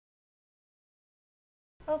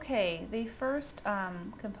Okay, the first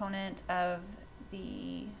component of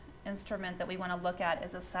the instrument that we want to look at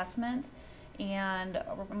is assessment. And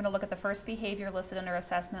we're going to look at the first behavior listed under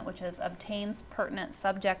assessment, which is obtains pertinent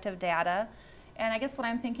subjective data. And I guess what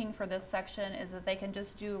I'm thinking for this section is that they can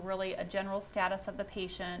just do really a general status of the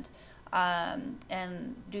patient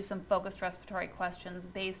and do some focused respiratory questions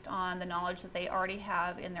based on the knowledge that they already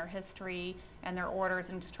have in their history and their orders,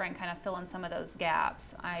 and just try and kind of fill in some of those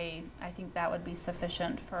gaps. I think that would be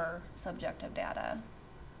sufficient for subjective data.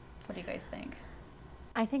 What do you guys think?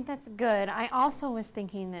 I think that's good. I also was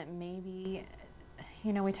thinking that maybe,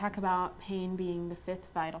 we talk about pain being the fifth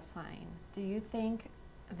vital sign. Do you think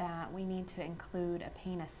that we need to include a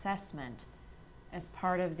pain assessment as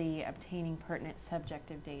part of the obtaining pertinent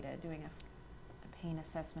subjective data, doing a pain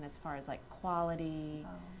assessment as far as like quality,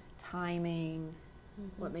 timing,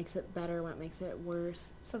 what makes it better, what makes it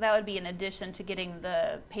worse? So that would be in addition to getting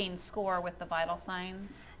the pain score with the vital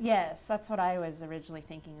signs? Yes, that's what I was originally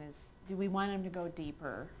thinking is, do we want them to go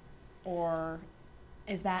deeper, or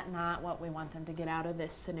is that not what we want them to get out of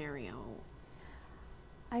this scenario?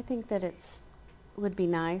 I think that would be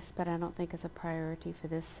nice, but I don't think it's a priority for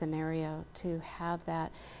this scenario to have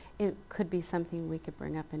that. It could be something we could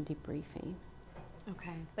bring up in debriefing.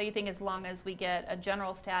 Okay. But you think as long as we get a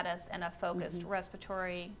general status and a focused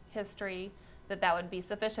respiratory history, that would be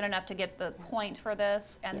sufficient enough to get the point for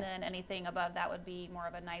this, and then anything above that would be more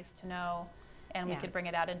of a nice to know, and we could bring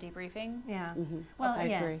it out in debriefing? Yeah. Well, Well, I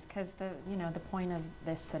yes, agree. because the point of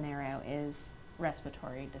this scenario is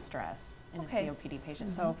respiratory distress in a COPD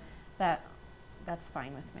patient. So that's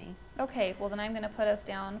fine with me. Okay, well then I'm going to put us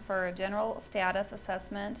down for a general status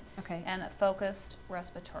assessment and a focused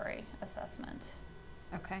respiratory assessment.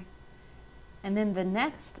 Okay. And then the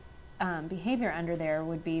next behavior under there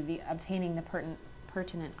would be the obtaining the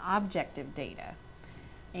pertinent objective data.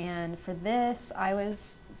 And for this, I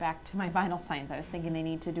was back to my vital signs. I was thinking they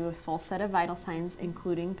need to do a full set of vital signs,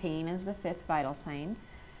 including pain as the fifth vital sign.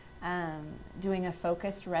 Doing a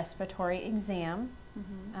focused respiratory exam,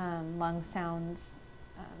 lung sounds,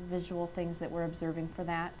 visual things that we're observing for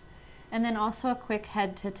that. And then also a quick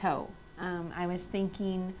head to toe. I was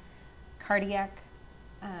thinking cardiac,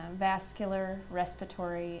 vascular,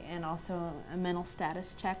 respiratory, and also a mental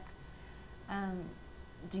status check.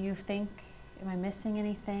 Do you think, am I missing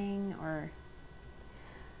anything, or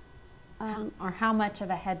how much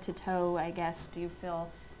of a head to toe, I guess, do you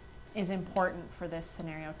feel is important for this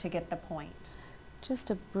scenario to get the point? Just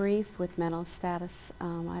a brief with mental status.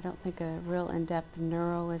 I don't think a real in-depth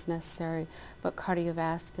neuro is necessary, but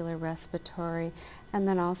cardiovascular, respiratory, and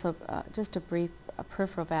then also just a brief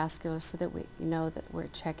peripheral vascular, so that we know that we're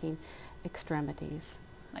checking extremities.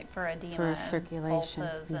 Like for edema, for circulation.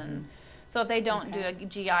 And pulses, and so if they don't do a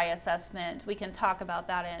GI assessment, we can talk about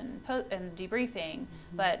that in debriefing,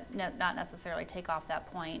 but not necessarily take off that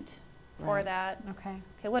point for that. Okay.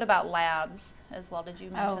 Okay, what about labs as well? Did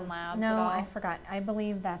you mention labs no, at all? I forgot. I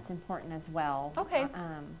believe that's important as well. Okay.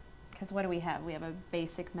 Because what do we have? We have a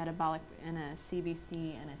basic metabolic and a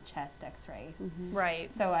CBC and a chest x-ray.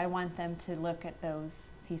 Right. So I want them to look at those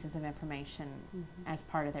pieces of information as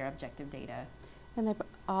part of their objective data. And they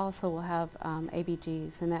also will have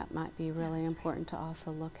ABGs, and that might be really important to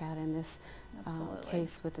also look at in this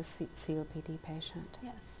case with the COPD patient.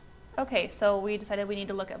 Yes. Okay, so we decided we need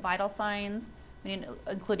to look at vital signs,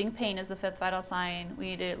 including pain as the fifth vital sign.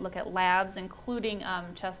 We need to look at labs, including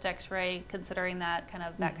chest x-ray, considering that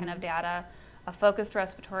kind of data, a focused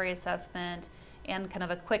respiratory assessment, and kind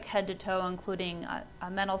of a quick head to toe, including a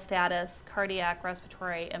mental status, cardiac,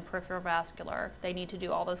 respiratory, and peripheral vascular. They need to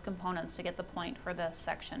do all those components to get the point for this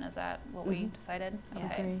section. Is that what we decided? Yes.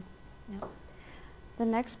 Okay. Yep. The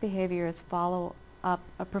next behavior is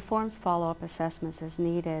performs follow-up assessments as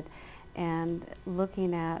needed, and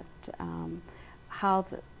looking at how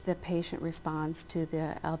the patient responds to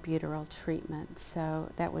the albuterol treatment.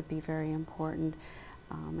 So that would be very important,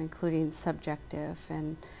 including subjective,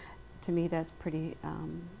 and to me that's pretty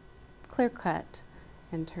clear-cut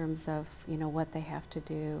in terms of what they have to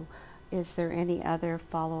do. Is there any other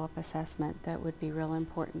follow-up assessment that would be real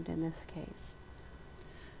important in this case?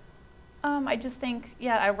 I just think,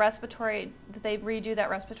 a respiratory, that they redo that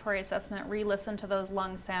respiratory assessment, re-listen to those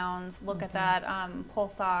lung sounds, look at that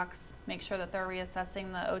pulse ox, make sure that they're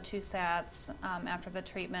reassessing the O2 sats after the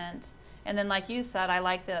treatment. And then like you said, I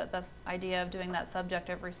like the idea of doing that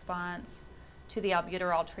subjective response to the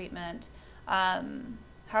albuterol treatment.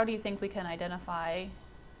 How do you think we can identify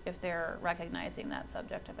if they're recognizing that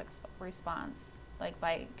subjective response? Like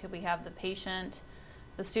could we have the patient,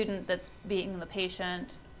 the student that's being the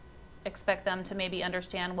patient, expect them to maybe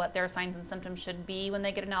understand what their signs and symptoms should be when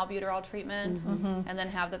they get an albuterol treatment, and then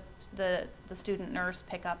have the student nurse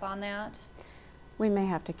pick up on that? We may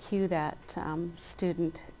have to cue that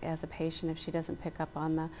student as a patient if she doesn't pick up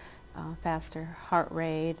on the faster heart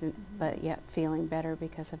rate, but yet feeling better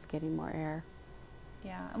because of getting more air.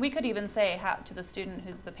 Yeah, and we could even say to the student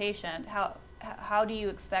who's the patient, how do you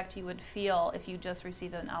expect you would feel if you just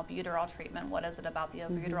received an albuterol treatment? What is it about the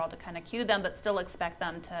albuterol to kind of cue them, but still expect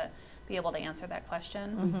them to be able to answer that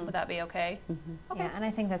question? Would that be okay? Okay. Yeah, and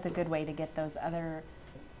I think that's a good way to get those other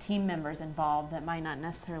team members involved that might not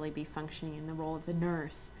necessarily be functioning in the role of the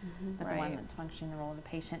nurse, but the one Right. that's functioning in the role of the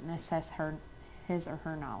patient, and assess his or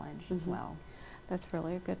her knowledge as well. That's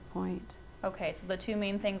really a good point. Okay, so the two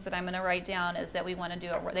main things that I'm going to write down is that we want to do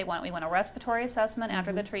we want a respiratory assessment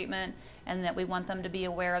after the treatment, and that we want them to be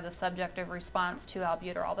aware of the subjective response to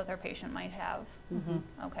albuterol that their patient might have.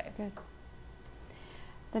 Okay. Good.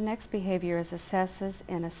 The next behavior is assesses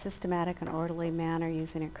in a systematic and orderly manner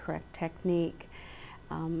using a correct technique.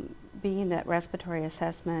 Being that respiratory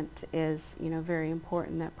assessment is, very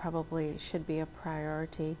important, that probably should be a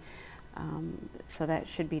priority. So that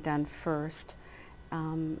should be done first.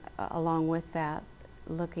 Along with that,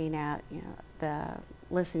 looking at, the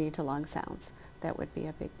listening to lung sounds. That would be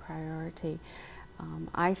a big priority.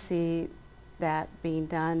 I see that being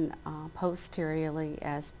done posteriorly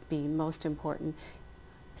as being most important,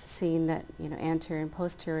 seeing that, anterior and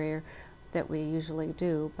posterior that we usually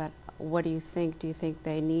do, but what do you think? Do you think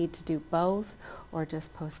they need to do both or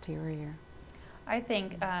just posterior? I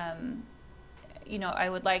think, I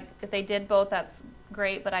would like, if they did both, that's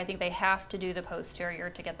great, but I think they have to do the posterior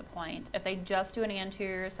to get the point. If they just do an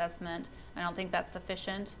anterior assessment, I don't think that's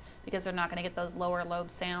sufficient because they're not going to get those lower lobe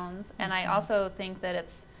sounds. And I also think that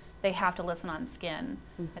they have to listen on skin.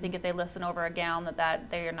 I think if they listen over a gown,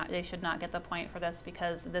 they should not get the point for this,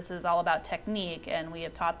 because this is all about technique, and we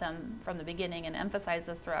have taught them from the beginning and emphasized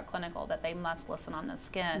this throughout clinical that they must listen on the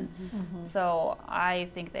skin. So I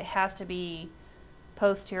think it has to be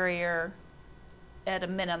posterior at a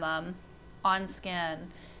minimum, on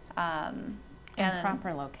skin, And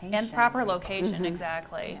proper location. and proper location,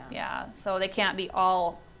 exactly. Yeah. So they can't be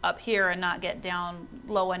all up here and not get down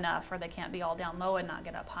low enough, or they can't be all down low and not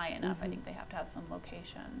get up high enough. I think they have to have some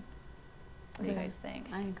location. What do you guys think?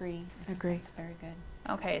 I agree. Agree. That's very good.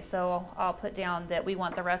 Okay, so I'll put down that we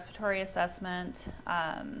want the respiratory assessment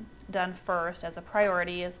done first as a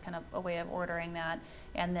priority, as kind of a way of ordering that,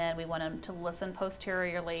 and then we want them to listen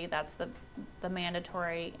posteriorly. That's the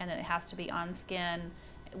mandatory, and it has to be on skin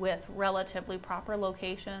with relatively proper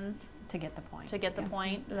locations To get the point. to get the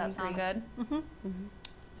point. Does that sound good?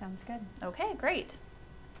 Sounds good. Okay, great.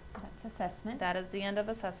 So that's assessment. That is the end of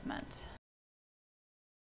assessment.